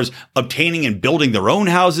do as far as obtaining and building their own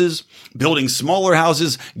houses, building smaller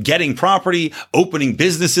houses, getting property, opening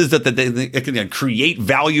businesses that they can create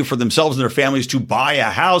value for themselves and their families to buy a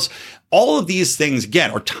house. All of these things, again,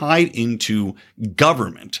 are tied into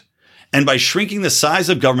government. And by shrinking the size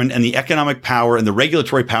of government and the economic power and the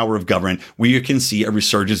regulatory power of government, we can see a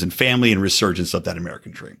resurgence in family and resurgence of that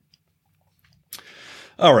American dream.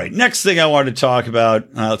 All right. Next thing I wanted to talk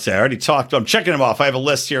about. Let's see. I already talked. I'm checking them off. I have a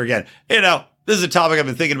list here again. This is a topic I've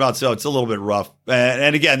been thinking about, so it's a little bit rough.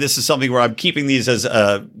 And again, this is something where I'm keeping these as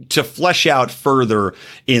to flesh out further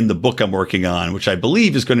in the book I'm working on, which I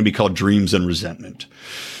believe is going to be called Dreams and Resentment.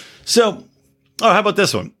 So, how about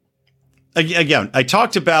this one? Again, I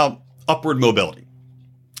talked about upward mobility.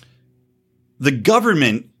 The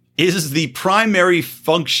government is the primary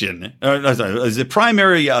function, is the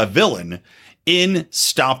primary villain in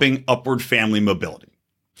stopping upward family mobility.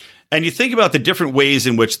 And you think about the different ways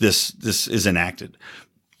in which this is enacted.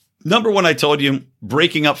 Number one, I told you,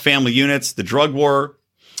 breaking up family units, the drug war,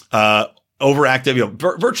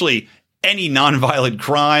 overactive, virtually any nonviolent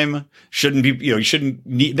crime shouldn't be, you shouldn't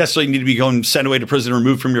necessarily need to be sent away to prison or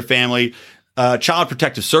removed from your family. Child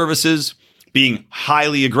protective services being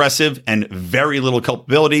highly aggressive and very little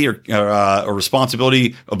culpability or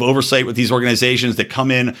responsibility of oversight with these organizations that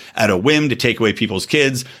come in at a whim to take away people's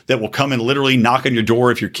kids, that will come and literally knock on your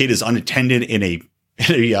door if your kid is unattended in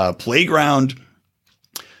a playground.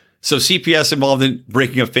 So CPS involved in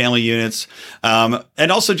breaking up family units,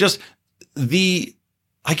 and also just the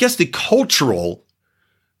cultural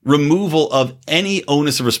removal of any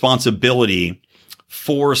onus of responsibility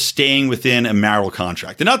for staying within a marital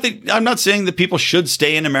contract. And I'm not saying that people should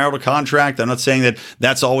stay in a marital contract. I'm not saying that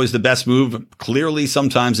that's always the best move. Clearly,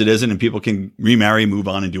 sometimes it isn't, and people can remarry, move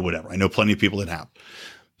on, and do whatever. I know plenty of people that have.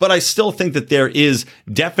 But I still think that there is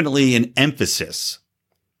definitely an emphasis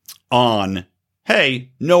on,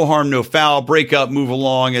 hey, no harm, no foul, break up, move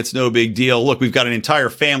along. It's no big deal. Look, we've got an entire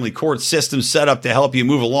family court system set up to help you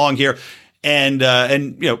move along here. And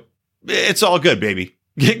it's all good, baby.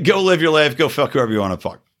 Go live your life. Go fuck whoever you want to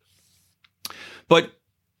fuck. But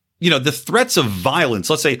the threats of violence,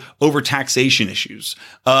 let's say over taxation issues.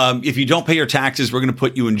 If you don't pay your taxes, we're going to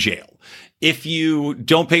put you in jail. If you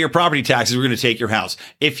don't pay your property taxes, we're going to take your house.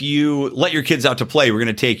 If you let your kids out to play, we're going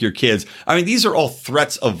to take your kids. I mean, these are all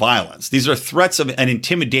threats of violence. These are threats of an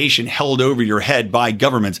intimidation held over your head by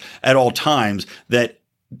governments at all times that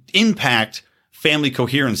impact family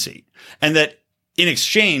coherency and that in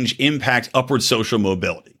exchange impact upward social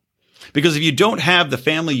mobility. Because if you don't have the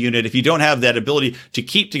family unit, if you don't have that ability to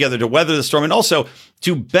keep together, to weather the storm, and also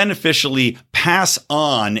to beneficially pass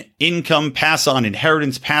on income, pass on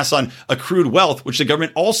inheritance, pass on accrued wealth, which the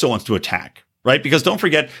government also wants to attack, right? Because don't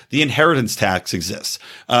forget, the inheritance tax exists.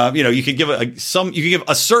 You can give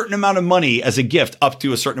a certain amount of money as a gift up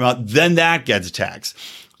to a certain amount, then that gets taxed.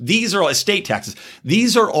 These are all estate taxes.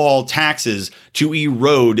 These are all taxes to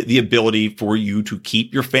erode the ability for you to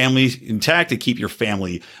keep your family intact, to keep your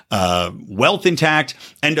family wealth intact,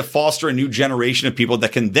 and to foster a new generation of people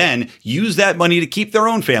that can then use that money to keep their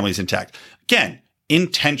own families intact. Again,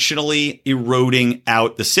 intentionally eroding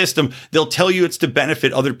out the system. They'll tell you it's to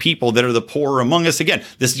benefit other people that are the poorer among us. Again,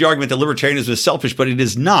 this is the argument that libertarianism is selfish, but it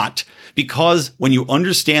is not, because when you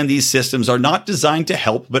understand these systems are not designed to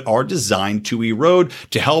help, but are designed to erode,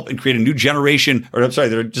 to help and create a new generation,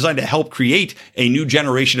 they're designed to help create a new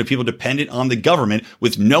generation of people dependent on the government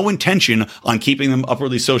with no intention on keeping them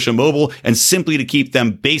upwardly social mobile and simply to keep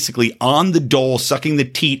them basically on the dole, sucking the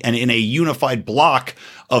teat and in a unified block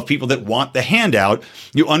of people that want the handout.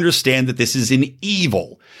 You understand that this is an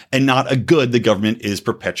evil and not a good the government is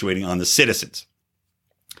perpetuating on the citizens.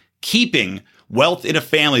 Keeping wealth in a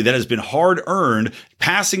family that has been hard earned,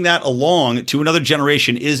 passing that along to another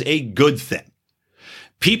generation is a good thing.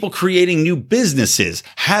 People creating new businesses,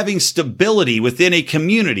 having stability within a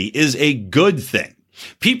community is a good thing.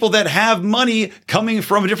 People that have money coming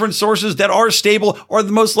from different sources that are stable are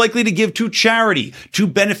the most likely to give to charity, to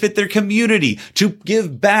benefit their community, to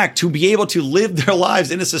give back, to be able to live their lives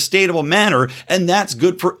in a sustainable manner. And that's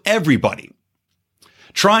good for everybody.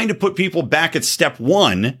 Trying to put people back at step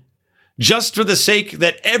one just for the sake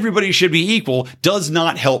that everybody should be equal does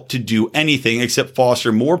not help to do anything except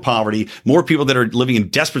foster more poverty, more people that are living in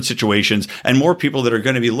desperate situations, and more people that are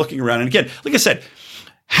going to be looking around. And again, like I said,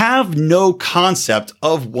 have no concept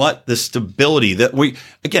of what the stability that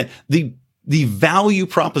the value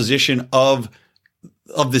proposition of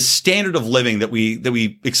the standard of living that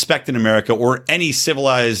we expect in America or any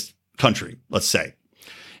civilized country, let's say,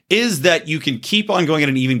 is that you can keep on going at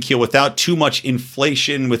an even keel without too much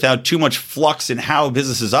inflation, without too much flux in how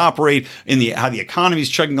businesses operate, how the economy is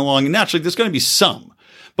chugging along. And naturally, there's going to be some.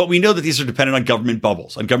 But we know that these are dependent on government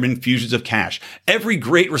bubbles, on government infusions of cash. Every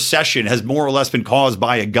great recession has more or less been caused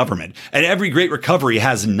by a government, and every great recovery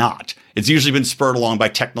has not. It's usually been spurred along by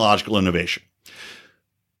technological innovation.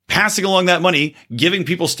 Passing along that money, giving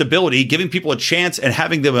people stability, giving people a chance, and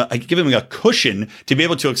giving them a cushion to be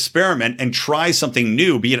able to experiment and try something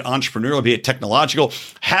new, be it entrepreneurial, be it technological.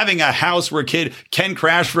 Having a house where a kid can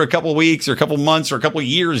crash for a couple of weeks or a couple of months or a couple of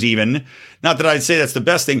years even, not that I'd say that's the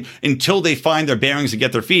best thing, until they find their bearings and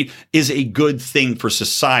get their feet, is a good thing for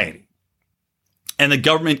society. And the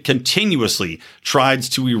government continuously tries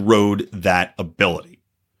to erode that ability.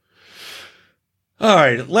 All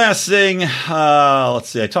right, last thing. Let's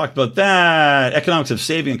see. I talked about that. Economics of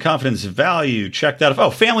saving and confidence of value. Check that.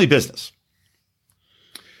 Oh, family business.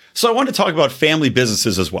 So I want to talk about family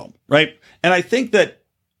businesses as well, right? And I think that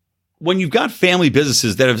when you've got family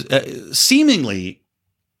businesses that have seemingly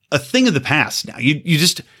a thing of the past now,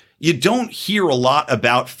 you don't hear a lot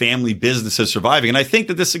about family businesses surviving. And I think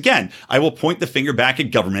that this, again, I will point the finger back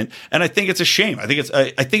at government, and I think it's a shame. I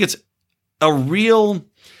think it's a real,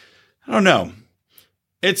 I don't know.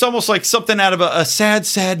 It's almost like something out of a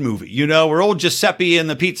sad movie, where old Giuseppe in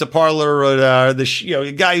the pizza parlor, or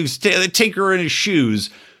the guy who's the tinker in his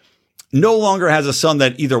shoes, no longer has a son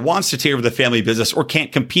that either wants to take over the family business or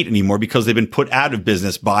can't compete anymore because they've been put out of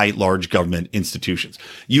business by large government institutions.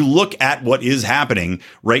 You look at what is happening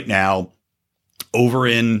right now over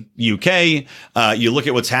in UK. You look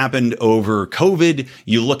at what's happened over COVID.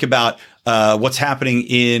 You look about what's happening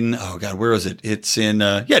in, where is it? It's in,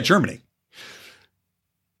 Germany.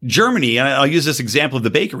 Germany, and I'll use this example of the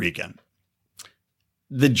bakery again.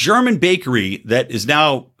 The German bakery that is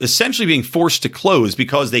now essentially being forced to close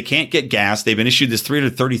because they can't get gas. They've been issued this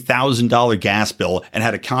 $330,000 gas bill and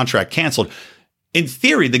had a contract canceled. In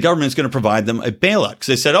theory, the government is going to provide them a bailout because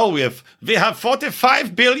they said, we have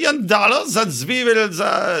 $45 billion and we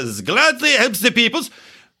will gladly help the peoples.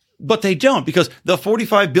 But they don't, because the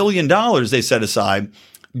 $45 billion they set aside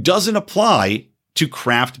doesn't apply to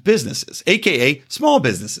craft businesses, aka small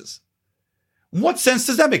businesses. What sense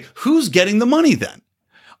does that make? Who's getting the money then?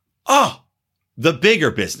 Oh, the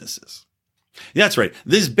bigger businesses. That's right.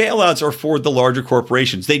 These bailouts are for the larger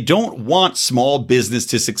corporations. They don't want small business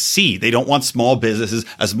to succeed. They don't want small businesses,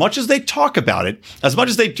 as much as they talk about it, as much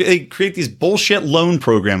as they create these bullshit loan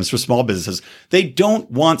programs for small businesses. They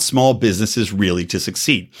don't want small businesses really to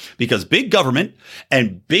succeed because big government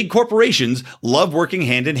and big corporations love working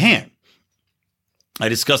hand in hand. I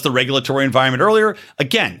discussed the regulatory environment earlier.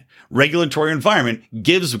 Again, regulatory environment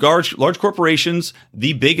gives large corporations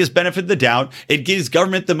the biggest benefit of the doubt. It gives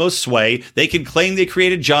government the most sway. They can claim they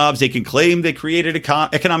created jobs. They can claim they created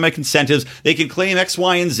economic incentives. They can claim X,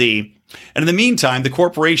 Y, and Z. And in the meantime, the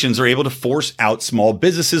corporations are able to force out small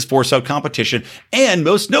businesses, force out competition, and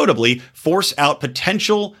most notably, force out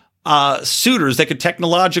potential suitors that could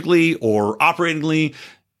technologically or operatingly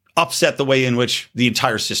upset the way in which the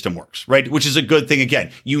entire system works, right? Which is a good thing.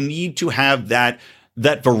 Again, you need to have that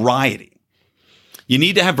variety. You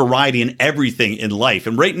need to have variety in everything in life.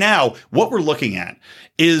 And right now, what we're looking at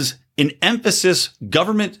is an emphasis,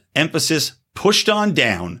 government emphasis pushed on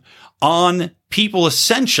down on people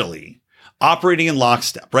essentially operating in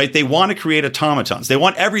lockstep, right? They want to create automatons. They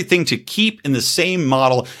want everything to keep in the same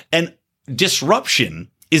model. And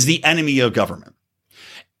disruption is the enemy of government.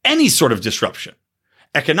 Any sort of disruption.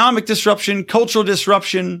 Economic disruption, cultural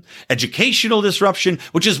disruption, educational disruption,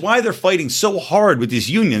 which is why they're fighting so hard with these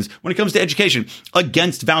unions when it comes to education,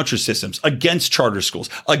 against voucher systems, against charter schools,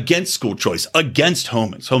 against school choice, against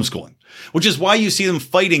homeschooling, which is why you see them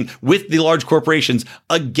fighting with the large corporations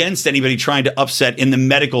against anybody trying to upset in the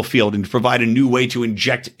medical field and to provide a new way to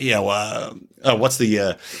inject, insulin,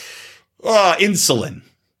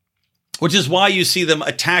 which is why you see them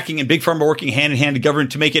attacking and Big Pharma working hand in hand with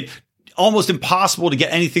government to make it almost impossible to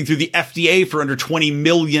get anything through the FDA for under $20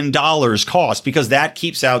 million cost, because that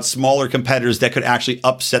keeps out smaller competitors that could actually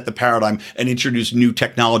upset the paradigm and introduce new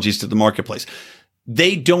technologies to the marketplace.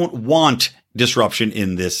 They don't want disruption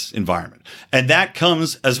in this environment. And that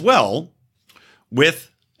comes as well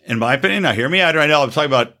with, in my opinion, now hear me out right now, I'm talking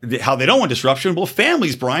about how they don't want disruption. Well,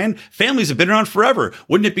 families, Brian, families have been around forever.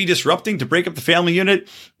 Wouldn't it be disrupting to break up the family unit?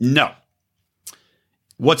 No.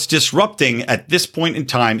 What's disrupting at this point in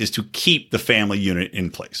time is to keep the family unit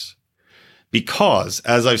in place. Because,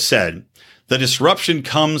 as I've said, the disruption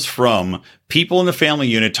comes from people in the family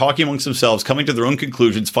unit talking amongst themselves, coming to their own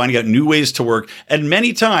conclusions, finding out new ways to work. And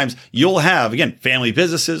many times you'll have, again, family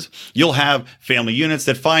businesses, you'll have family units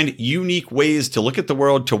that find unique ways to look at the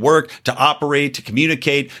world, to work, to operate, to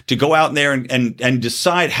communicate, to go out there and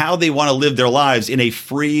decide how they want to live their lives in a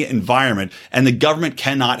free environment. And the government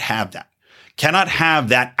cannot have that. Cannot have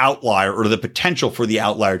that outlier or the potential for the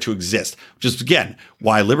outlier to exist, which is, again,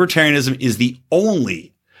 why libertarianism is the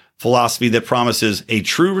only philosophy that promises a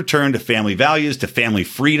true return to family values, to family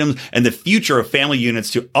freedoms, and the future of family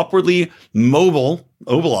units to upwardly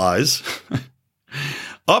mobilize,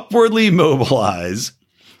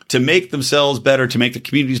 to make themselves better, to make the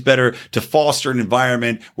communities better, to foster an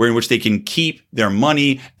environment in which they can keep their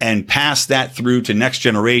money and pass that through to next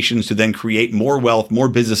generations to then create more wealth, more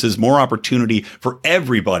businesses, more opportunity for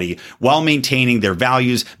everybody while maintaining their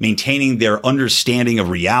values, maintaining their understanding of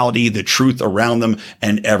reality, the truth around them,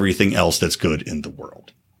 and everything else that's good in the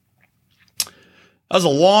world. That was a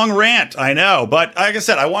long rant, I know, but like I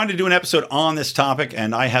said, I wanted to do an episode on this topic,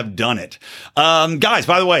 and I have done it. Guys,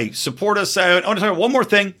 by the way, support us. I want to talk about one more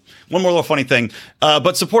little funny thing,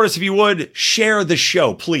 but support us if you would. Share the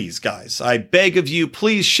show, please, guys. I beg of you,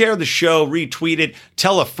 please share the show, retweet it,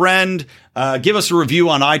 tell a friend, give us a review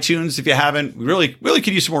on iTunes if you haven't. We really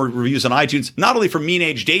could use some more reviews on iTunes, not only for Mean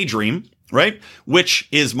Age Daydream, right, which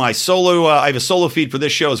is my solo, I have a solo feed for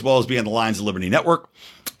this show as well as being on the Lions of Liberty Network.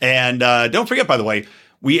 And don't forget, by the way,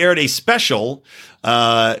 we aired a special,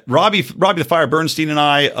 Robbie the Fire Bernstein and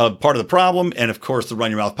I, part of the problem, and of course the Run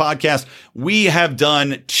Your Mouth podcast. We have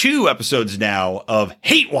done 2 episodes now of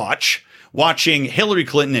Hate Watch, watching Hillary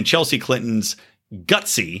Clinton and Chelsea Clinton's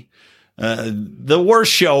Gutsy, the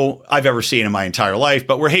worst show I've ever seen in my entire life,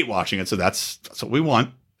 but we're hate watching it, so that's what we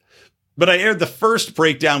want. But I aired the first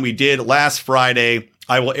breakdown we did last Friday.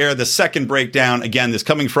 I will air the second breakdown again this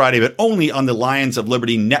coming Friday, but only on the Lions of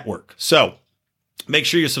Liberty Network. So make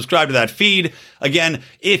sure you subscribe to that feed. Again,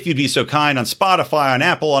 if you'd be so kind, on Spotify, on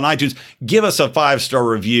Apple, on iTunes, give us a 5-star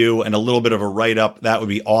review and a little bit of a write-up. That would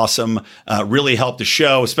be awesome. Really help the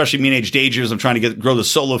show, especially Mean Age Daydreams. I'm trying to grow the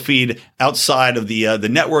solo feed outside of the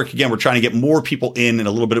network. Again, we're trying to get more people in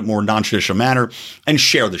a little bit more non-traditional manner, and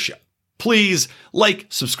share the show. Please like,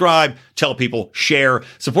 subscribe, tell people, share.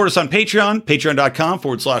 Support us on Patreon,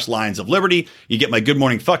 patreon.com/Lions of Liberty. You get my Good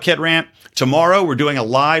Morning Fuckhead rant. Tomorrow, we're doing a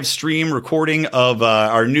live stream recording of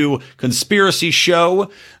our new conspiracy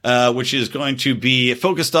show, which is going to be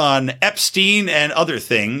focused on Epstein and other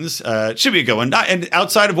things. It should be a good one. And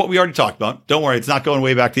outside of what we already talked about. Don't worry, it's not going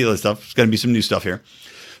way back to the other stuff. It's going to be some new stuff here.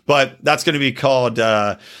 But that's going to be called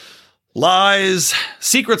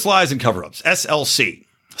Secrets, Lies, and Cover-Ups, SLC.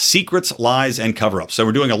 Secrets, Lies, and Cover-Ups. So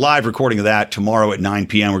we're doing a live recording of that tomorrow at 9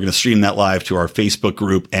 p.m. We're going to stream that live to our Facebook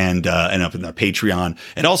group and up in our Patreon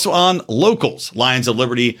and also on Locals,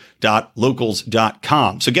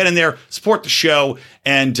 lionsofliberty.locals.com. So get in there, support the show,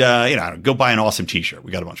 and go buy an awesome t-shirt.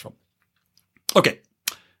 We got a bunch of them. Okay,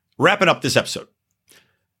 wrapping up this episode.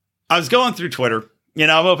 I was going through Twitter.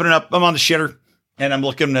 I'm opening up. I'm on the shitter, and I'm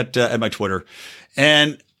looking at my Twitter,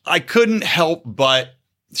 and I couldn't help but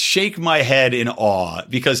shake my head in awe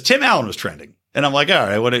because Tim Allen was trending. And I'm like, all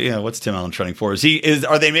right, what's Tim Allen trending for? Are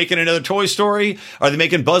they making another Toy Story? Are they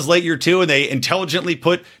making Buzz Lightyear 2 and they intelligently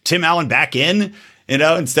put Tim Allen back in,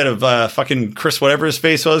 instead of fucking Chris, whatever his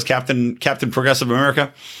face was, Captain Progressive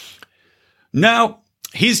America? No,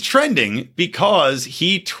 he's trending because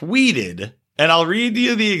he tweeted, and I'll read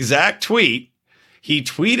you the exact tweet. He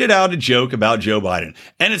tweeted out a joke about Joe Biden.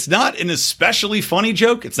 And it's not an especially funny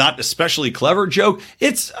joke. It's not an especially clever joke.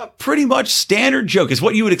 It's a pretty much standard joke. It's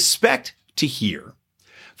what you would expect to hear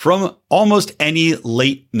from almost any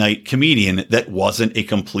late night comedian that wasn't a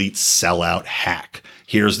complete sellout hack.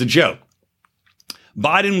 Here's the joke.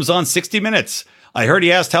 Biden was on 60 Minutes. I heard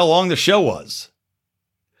he asked how long the show was.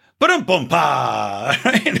 Ba-dum-bum-pa!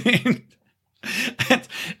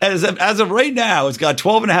 As of right now, it's got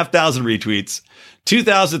 12,500 retweets,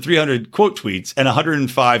 2,300 quote tweets, and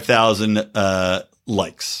 105,000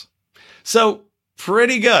 likes. So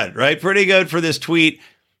pretty good, right? Pretty good for this tweet,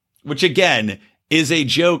 which again is a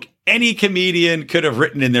joke any comedian could have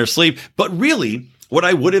written in their sleep. But really, what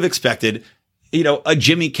I would have expected, a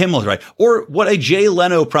Jimmy Kimmel, right? Or what a Jay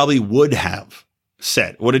Leno probably would have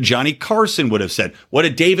said, what a Johnny Carson would have said, what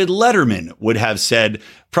a David Letterman would have said,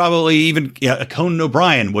 probably even a Conan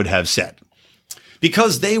O'Brien would have said,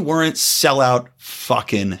 because they weren't sellout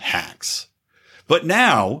fucking hacks. But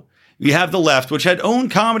now you have the left, which had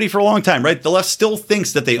owned comedy for a long time, right? The left still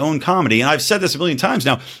thinks that they own comedy. And I've said this a million times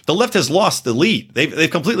now. The left has lost the lead.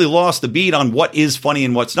 They've completely lost the beat on what is funny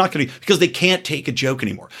and what's not going to be, because they can't take a joke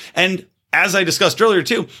anymore. And as I discussed earlier,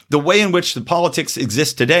 too, the way in which the politics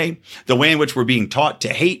exists today, the way in which we're being taught to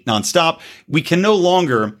hate nonstop, we can no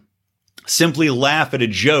longer simply laugh at a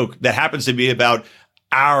joke that happens to be about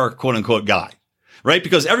our quote unquote guy, right?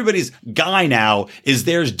 Because everybody's guy now is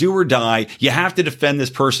theirs, do or die. You have to defend this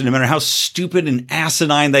person no matter how stupid and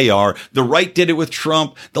asinine they are. The right did it with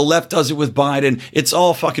Trump. The left does it with Biden. It's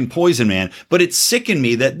all fucking poison, man. But it sickened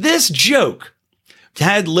me that this joke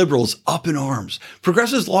had liberals up in arms.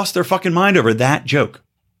 Progressives lost their fucking mind over that joke.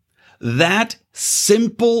 That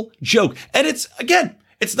simple joke. And it's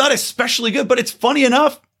not especially good, but it's funny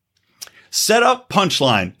enough. Set up,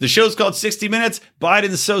 punchline. The show's called 60 Minutes.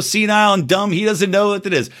 Biden's so senile and dumb, he doesn't know what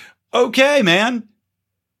it is. Okay, man.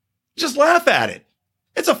 Just laugh at it.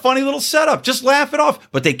 It's a funny little setup. Just laugh it off.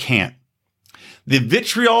 But they can't. The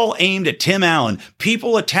vitriol aimed at Tim Allen,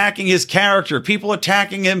 people attacking his character, people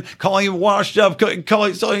attacking him, calling him washed up,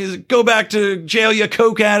 calling go back to jail, you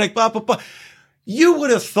coke addict, blah, blah, blah. You would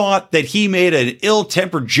have thought that he made an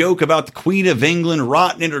ill-tempered joke about the Queen of England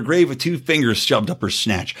rotting in her grave with two fingers shoved up her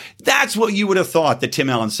snatch. That's what you would have thought that Tim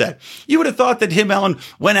Allen said. You would have thought that Tim Allen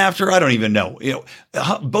went after, I don't even know,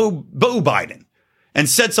 Beau Biden and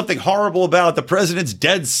said something horrible about the president's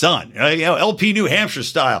dead son, LP New Hampshire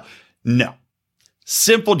style. No.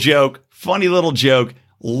 Simple joke, funny little joke,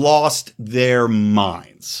 lost their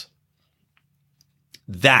minds.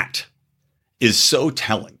 That is so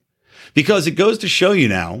telling because it goes to show you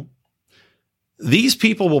now, these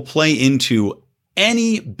people will play into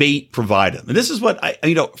any bait provided. And this is what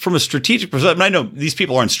from a strategic perspective, I know these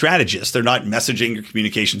people aren't strategists. They're not messaging or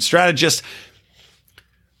communication strategists,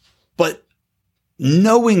 but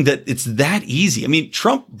knowing that it's that easy. I mean,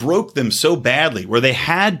 Trump broke them so badly where they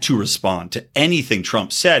had to respond to anything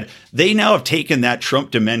Trump said. They now have taken that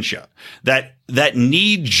Trump dementia, that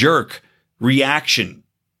knee-jerk reaction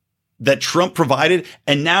that Trump provided,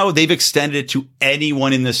 and now they've extended it to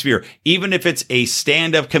anyone in the sphere, even if it's a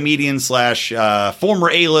stand-up comedian /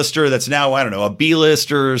 former A-lister that's now, a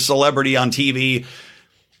B-lister celebrity on TV.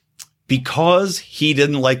 Because he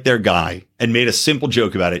didn't like their guy and made a simple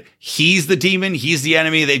joke about it. He's the demon. He's the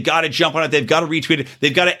enemy. They've got to jump on it. They've got to retweet it.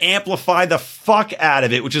 They've got to amplify the fuck out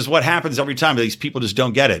of it, which is what happens every time. These people just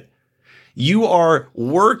don't get it. You are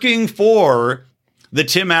working for the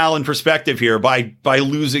Tim Allen perspective here by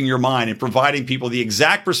losing your mind and providing people the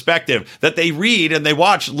exact perspective that they read and they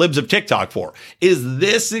watch Libs of TikTok for. Is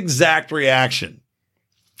this exact reaction?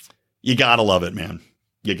 You gotta love it, man.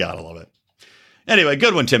 You gotta love it. Anyway,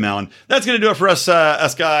 good one, Tim Allen. That's going to do it for us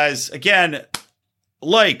guys. Again,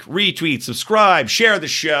 like, retweet, subscribe, share the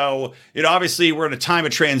show. Obviously, we're in a time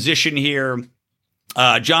of transition here.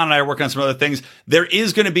 John and I are working on some other things. There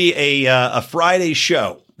is going to be a Friday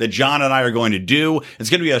show that John and I are going to do. It's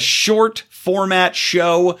going to be a short format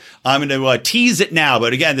show. I'm going to tease it now,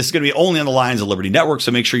 but again, this is going to be only on the Lions of Liberty Network,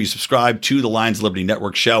 so make sure you subscribe to the Lions of Liberty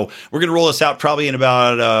Network show. We're going to roll this out probably in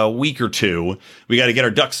about a week or two. We got to get our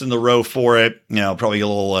ducks in the row for it. Probably a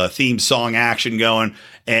little theme song action going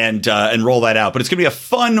and roll that out. But it's going to be a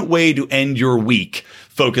fun way to end your week,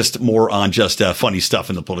 focused more on just funny stuff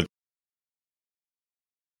in the political.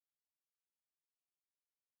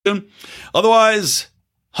 Otherwise,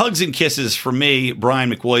 hugs and kisses from me,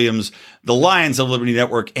 Brian McWilliams, the Lions of Liberty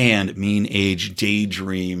Network, and Mean Age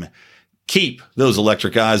Daydream. Keep those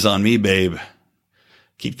electric eyes on me, babe.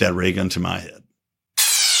 Keep that ray gun to my head.